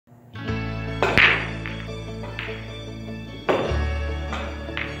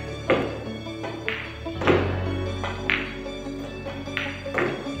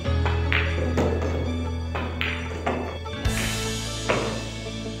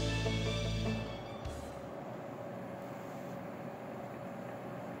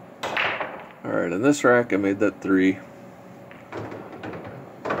Alright, in this rack I made that 3.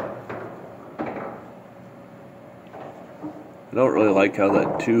 I don't really like how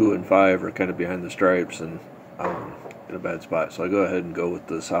that 2 and 5 are kind of behind the stripes and in a bad spot, so I go ahead and go with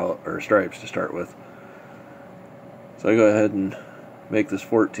the solid or stripes to start with. So I go ahead and make this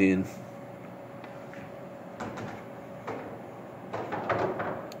 14.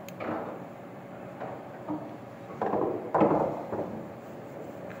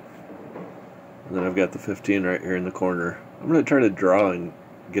 And then I've got the 15 right here in the corner. I'm going to try to draw and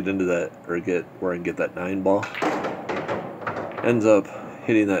get into that, or get where I can get that 9 ball. Ends up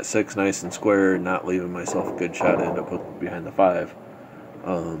hitting that 6 nice and square and not leaving myself a good shot to end up with behind the 5.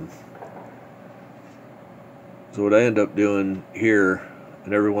 So what I end up doing here,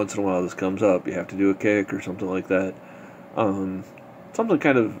 and every once in a while this comes up, you have to do a kick or something like that. Something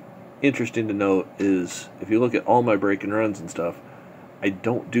kind of interesting to note is if you look at all my break and runs and stuff, I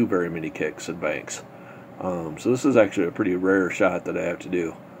don't do very many kicks and banks. So this is actually a pretty rare shot that I have to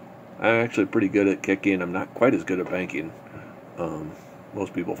do. I'm actually pretty good at kicking. I'm not quite as good at banking.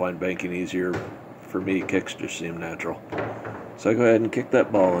 Most people find banking easier. For me, kicks just seem natural. So I go ahead and kick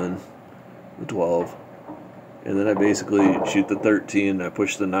that ball in, the 12, and then I basically shoot the 13. I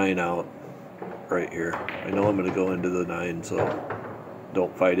push the 9 out right here. I know I'm going to go into the 9, so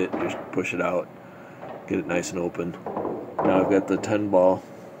don't fight it. Just push it out. Get it nice and open. Now I've got the 10 ball.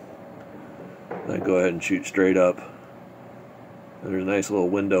 I go ahead and shoot straight up. And there's a nice little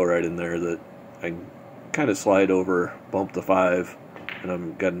window right in there that I can kind of slide over, bump the 5, and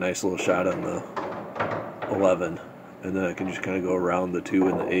I've got a nice little shot on the 11. And then I can just kind of go around the 2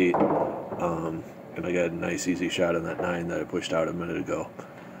 and the 8. And I got a nice easy shot on that 9 that I pushed out a minute ago.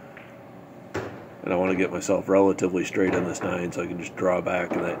 And I want to get myself relatively straight on this 9 so I can just draw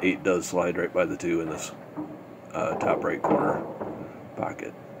back, and that 8 does slide right by the 2 in this top right corner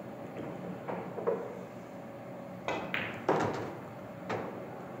pocket.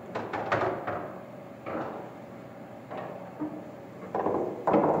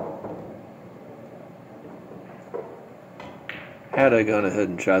 Had I gone ahead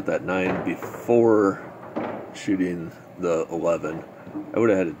and shot that 9 before shooting the 11, I would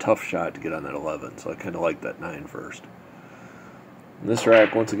have had a tough shot to get on that 11, so I kind of like that 9 first. In this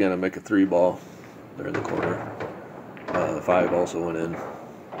rack, once again, I make a 3 ball there in the corner. The 5 also went in.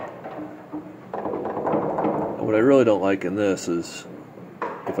 And what I really don't like in this is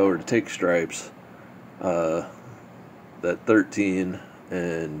if I were to take stripes, that 13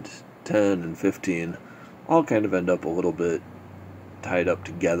 and 10 and 15 all kind of end up a little bit tied up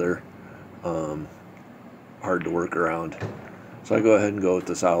together, hard to work around. So I go ahead and go with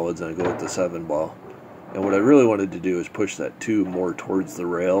the solids, and I go with the 7 ball. And what I really wanted to do is push that 2 more towards the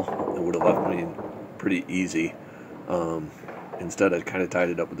rail. It would have left me pretty easy. Instead, I kind of tied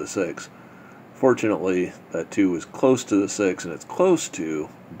it up with the 6. Fortunately, that 2 was close to the 6, and it's close to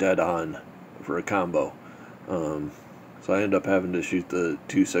dead on for a combo. So I end up having to shoot the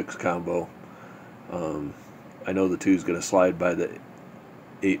 2-6 combo. I know the 2 is going to slide by the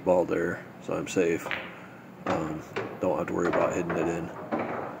 8 ball there, so I'm safe. Don't have to worry about hitting it in.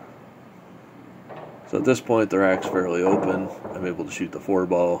 So at this point, the rack's fairly open. I'm able to shoot the 4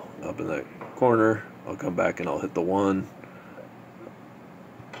 ball up in that corner. I'll come back and I'll hit the 1.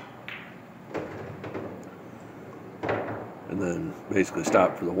 And then basically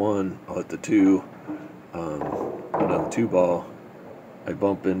stop for the 1. I'll hit the 2. And on the 2 ball, I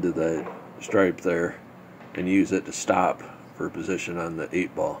bump into that stripe there and use it to stop for position on the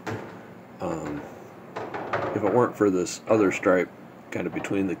 8 ball. If it weren't for this other stripe kind of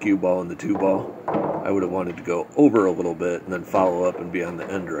between the cue ball and the 2 ball, I would have wanted to go over a little bit and then follow up and be on the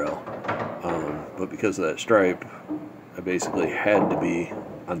end rail. But because of that stripe, I basically had to be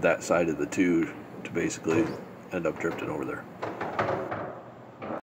on that side of the 2 to basically end up drifting over there.